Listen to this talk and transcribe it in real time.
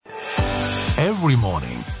every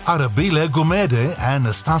morning. Arabile Gumede and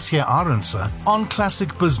Nastasia Aronsa on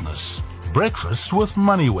Classic Business. Breakfast with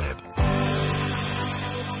MoneyWeb.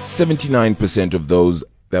 79% of those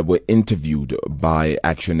that were interviewed by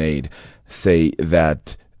ActionAid say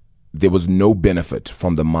that there was no benefit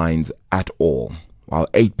from the mines at all, while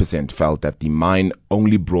 8% felt that the mine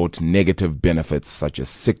only brought negative benefits such as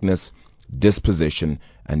sickness, dispossession,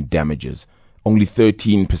 and damages. Only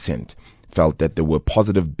 13% felt that there were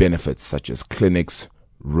positive benefits such as clinics,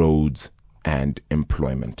 roads, and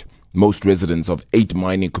employment. Most residents of 8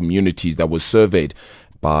 mining communities that were surveyed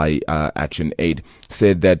by ActionAid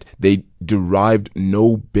said that they derived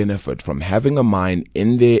no benefit from having a mine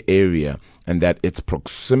in their area and that its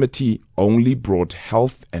proximity only brought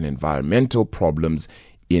health and environmental problems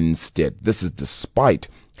instead. This is despite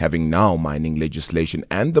having now mining legislation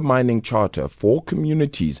and the mining charter for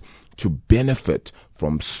communities to benefit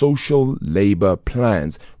from social labor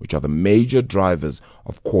plans, which are the major drivers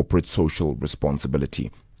of corporate social responsibility.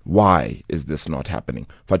 Why is this not happening?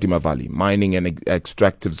 Fatima Vali, Mining and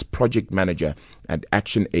Extractives Project Manager at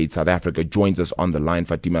ActionAid South Africa, joins us on the line.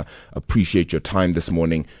 Fatima, appreciate your time this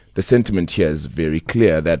morning. The sentiment here is very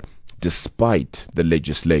clear that despite the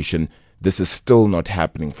legislation, this is still not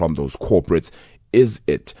happening from those corporates. Is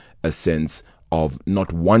it a sense of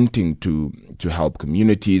not wanting to help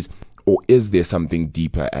communities, or is there something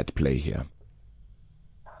deeper at play here?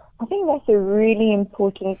 I think that's a really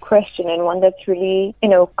important question and one that's really,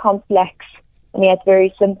 complex and yet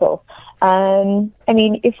very simple.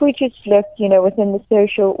 If we just look, within the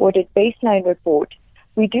social audit baseline report,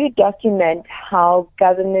 we do document how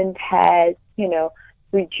government has,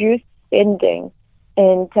 reduced spending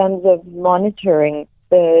in terms of monitoring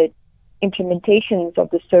the implementations of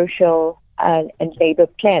the social and labor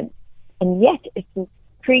plans. And yet it's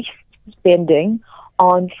increased spending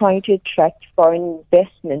on trying to attract foreign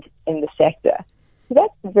investment in the sector. So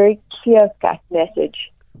that's a very clear-cut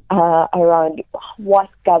message around what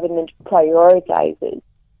government prioritizes.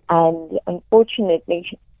 And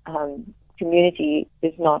unfortunately, community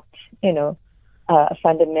is not, a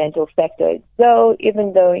fundamental factor. So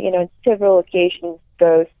even though, on several occasions,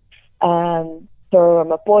 both Cyril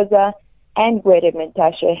Ramaphosa and Gwede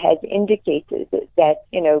Mantashe has indicated that,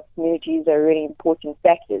 communities are really important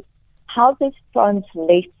factors, how this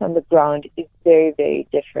translates on the ground is very, very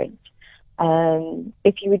different.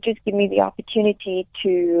 If you would just give me the opportunity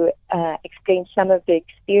to explain some of the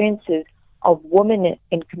experiences of women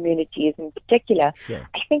in communities in particular, sure.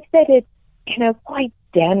 I think that it's, quite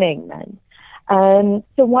damning, man.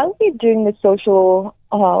 So while we're doing the social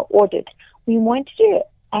audit, we want to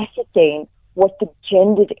ascertain what the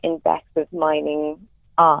gendered impacts of mining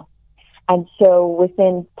are. And so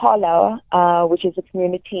within Palau, which is a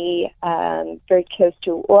community very close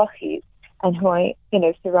to Oorgies, and who are,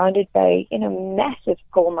 surrounded by, massive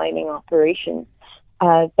coal mining operations,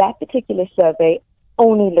 that particular survey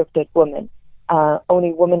only looked at women.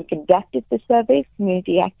 Only women conducted the survey,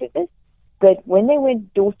 community activists. But when they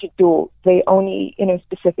went door to door, they only,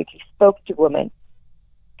 specifically spoke to women.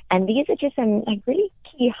 And these are just some really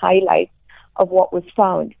key highlights of what was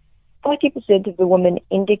found. 40% of the women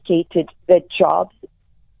indicated that jobs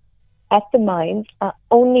at the mines are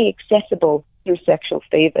only accessible through sexual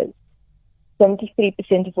favors.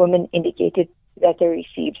 73% of women indicated that they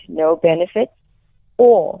received no benefits,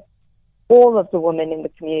 or all of the women in the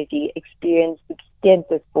community experienced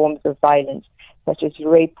extensive forms of violence, such as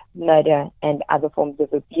rape, murder, and other forms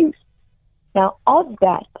of abuse. Now, of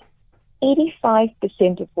that,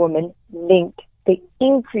 85% of women linked the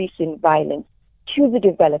increase in violence to the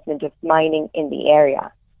development of mining in the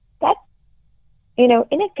area. That's, in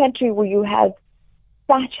a country where you have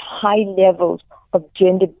such high levels of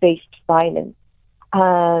gender-based violence,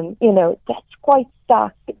 that's quite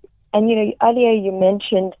stark. And, earlier you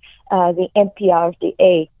mentioned the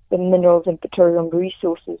MPRDA, the Minerals and Petroleum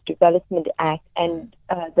Resources Development Act, and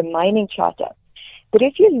the Mining Charter. But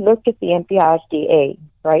if you look at the MPRDA,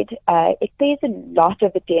 right, it pays a lot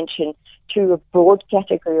of attention to a broad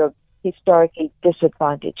category of historically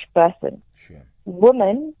disadvantaged persons. Sure.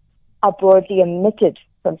 Women are broadly omitted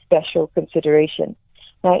from special consideration.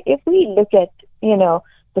 Now, if we look at,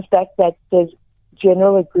 the fact that there's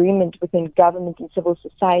general agreement within government and civil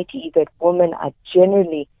society that women are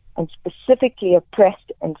generally and specifically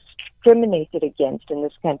oppressed and discriminated against in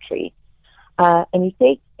this country, and you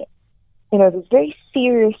take, there's very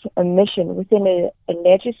serious omission within a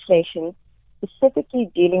legislation specifically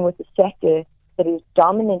dealing with the sector that is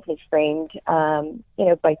dominantly framed,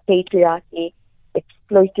 by patriarchy,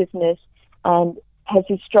 exploitiveness, and has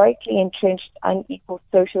historically entrenched unequal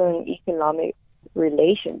social and economic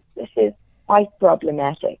relations. This is quite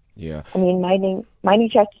problematic. Yeah. I mean, mining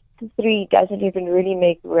chapter 3 doesn't even really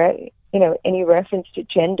make any reference to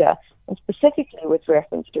gender, and specifically with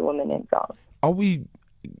reference to women and girls. Are we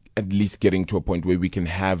at least getting to a point where we can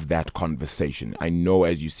have that conversation? I know,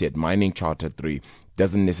 as you said, Mining Charter 3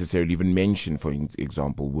 doesn't necessarily even mention, for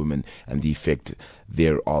example, women and the effect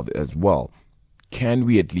thereof as well. Can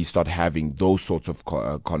we at least start having those sorts of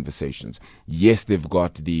conversations? Yes, they've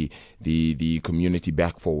got the community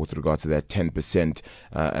back for with regards to that 10%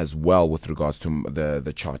 as well with regards to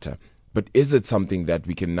the charter. But is it something that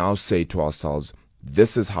we can now say to ourselves,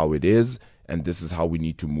 this is how it is and this is how we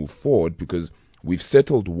need to move forward? Because we've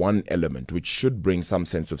settled one element, which should bring some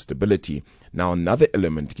sense of stability. Now another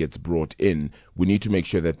element gets brought in. We need to make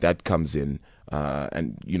sure that that comes in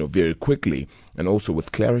and very quickly and also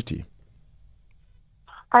with clarity.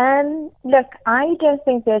 Look, I don't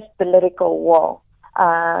think there's political will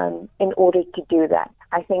in order to do that.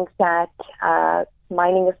 I think that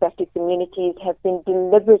mining affected communities have been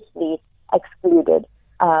deliberately excluded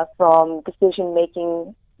from decision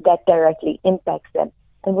making that directly impacts them.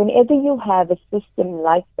 And whenever you have a system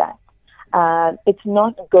like that, it's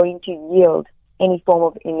not going to yield any form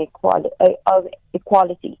of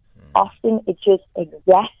equality. Often it just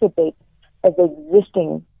exacerbates the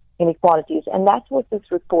existing inequalities, and that's what this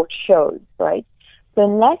report shows, right? So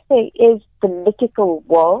unless there is political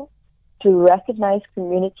will to recognize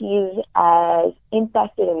communities as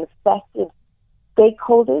impacted and affected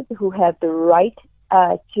stakeholders who have the right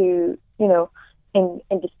to, in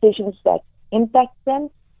decisions that impact them,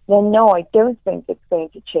 then no, I don't think it's going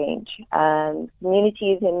to change.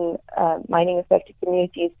 Communities in mining affected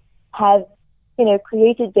communities have,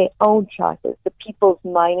 created their own charters, the People's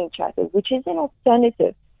Mining Charter, which is an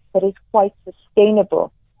alternative that is quite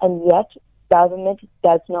sustainable, and yet government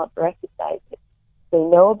does not recognize it. They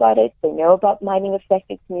know about it. They know about Mining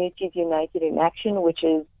Affected Communities United in Action, which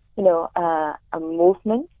is, a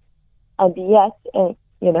movement, and yet,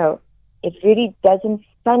 it really doesn't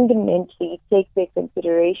fundamentally take their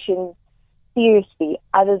considerations seriously,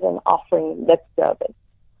 other than offering lip service.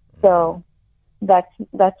 So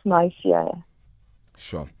that's my fear.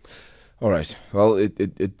 Sure. All right. Well,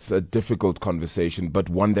 it's a difficult conversation, but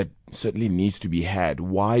one that certainly needs to be had.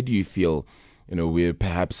 Why do you feel, we're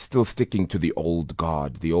perhaps still sticking to the old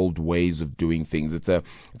guard, the old ways of doing things? It's an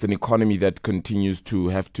economy that continues to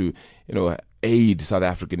have to, aid South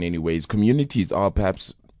Africa in any ways. Communities are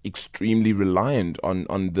perhaps extremely reliant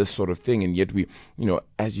on this sort of thing, and yet we,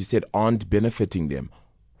 as you said, aren't benefiting them.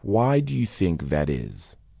 Why do you think that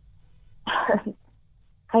is?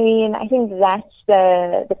 I think that's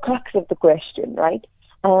the crux of the question, right?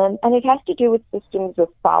 And it has to do with systems of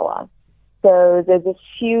power. So there's a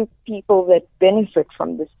few people that benefit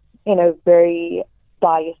from this, very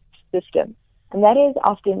biased system. And that is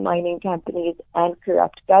often mining companies and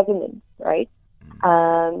corrupt governments, right?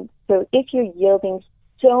 So if you're yielding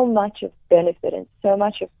so much of benefit and so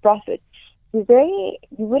much of profit, you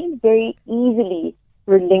wouldn't very easily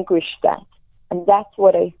relinquish that. And that's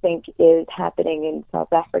what I think is happening in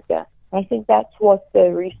South Africa. I think that's what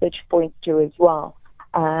the research points to as well,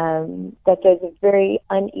 that there's a very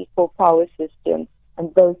unequal power system,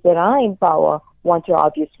 and those that are in power want to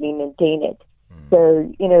obviously maintain it. So,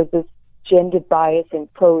 this gender bias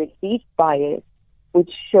and pro-elite bias,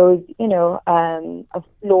 which shows, a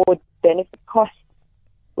flawed benefit cost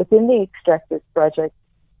within the extractive project,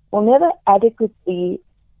 will never adequately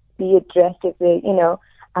be addressed if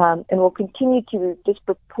and will continue to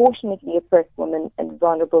disproportionately oppress women and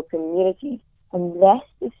vulnerable communities unless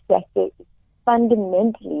the sector is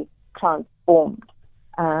fundamentally transformed.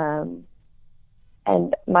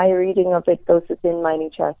 And my reading of it goes within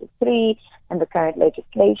Mining Charter 3 and the current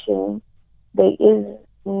legislation. There is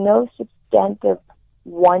no substantive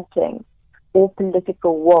wanting or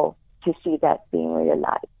political will to see that being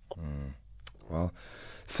realized. Well,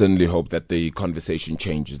 certainly hope that the conversation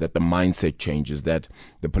changes, that the mindset changes, that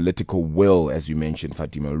the political will, as you mentioned,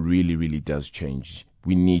 Fatima, really, really does change.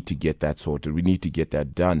 We need to get that sorted. We need to get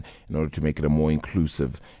that done in order to make it a more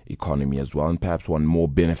inclusive economy as well, and perhaps one more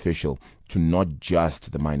beneficial to not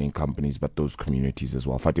just the mining companies, but those communities as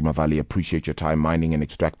well. Fatima Vali, appreciate your time. Mining and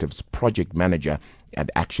Extractives Project Manager at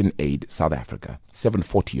Action Aid South Africa.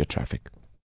 740 your traffic.